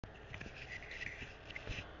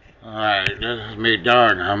Alright, this is me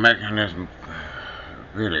done. I'm making this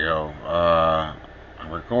video. I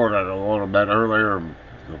recorded a little bit earlier.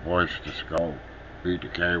 The voice just go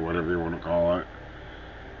BTK, whatever you want to call it.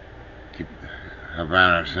 Keep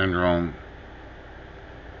Havana syndrome.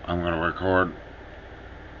 I'm going to record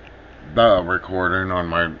the recording on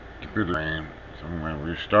my computer screen. So I'm going to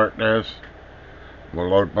restart this. We'll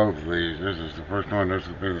load both of these. This is the first one. This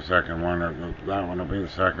will be the second one. That one will be the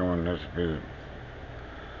second one. This will be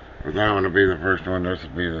that one will be the first one. This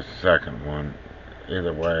will be the second one.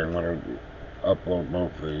 Either way, I'm going to upload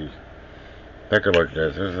both of these. Take a look at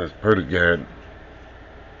this. This is pretty good.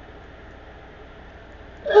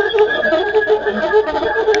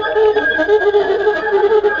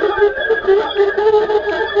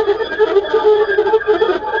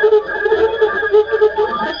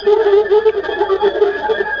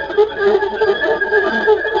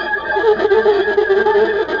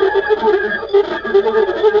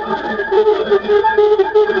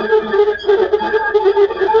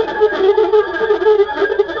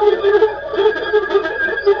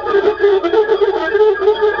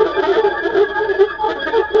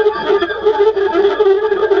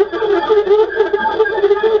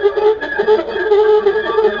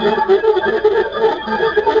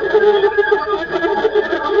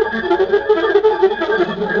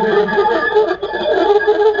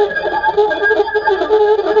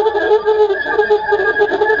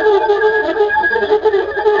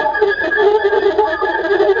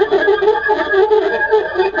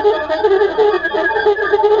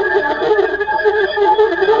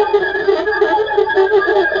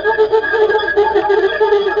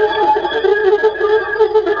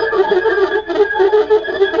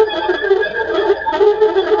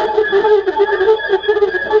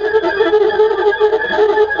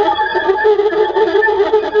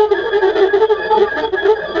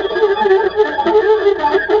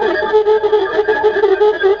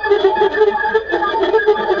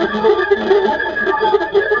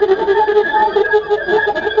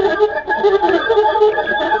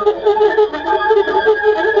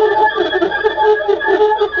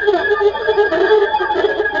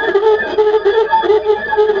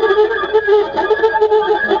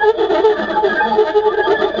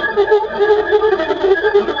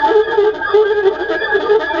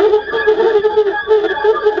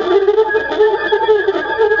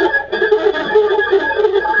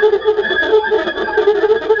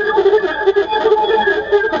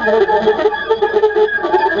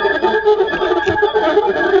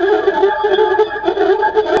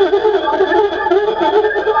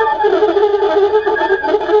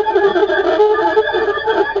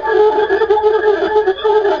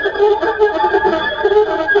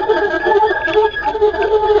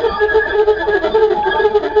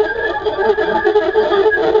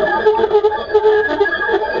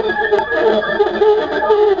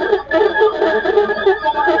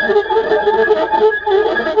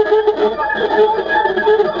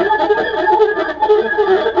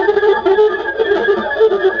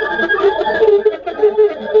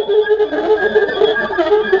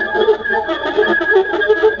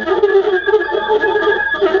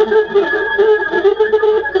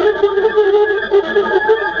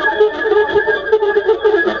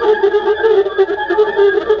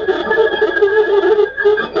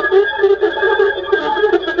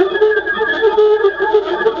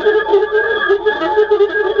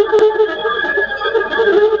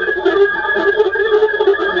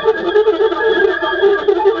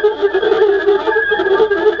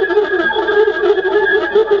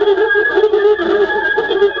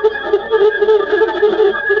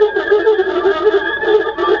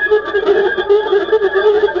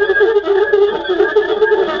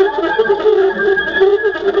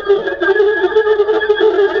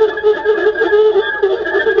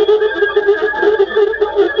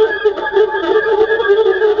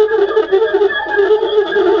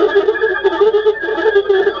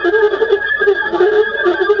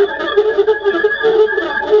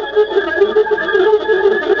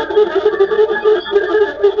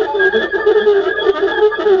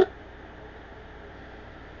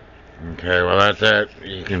 Okay, well that's it.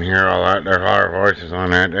 You can hear all that. There are voices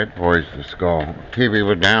on that. That voice the skull. TV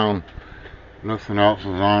was down. Nothing else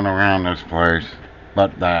was on around this place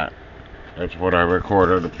but that. That's what I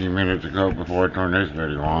recorded a few minutes ago before I turned this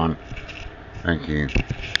video on. Thank you.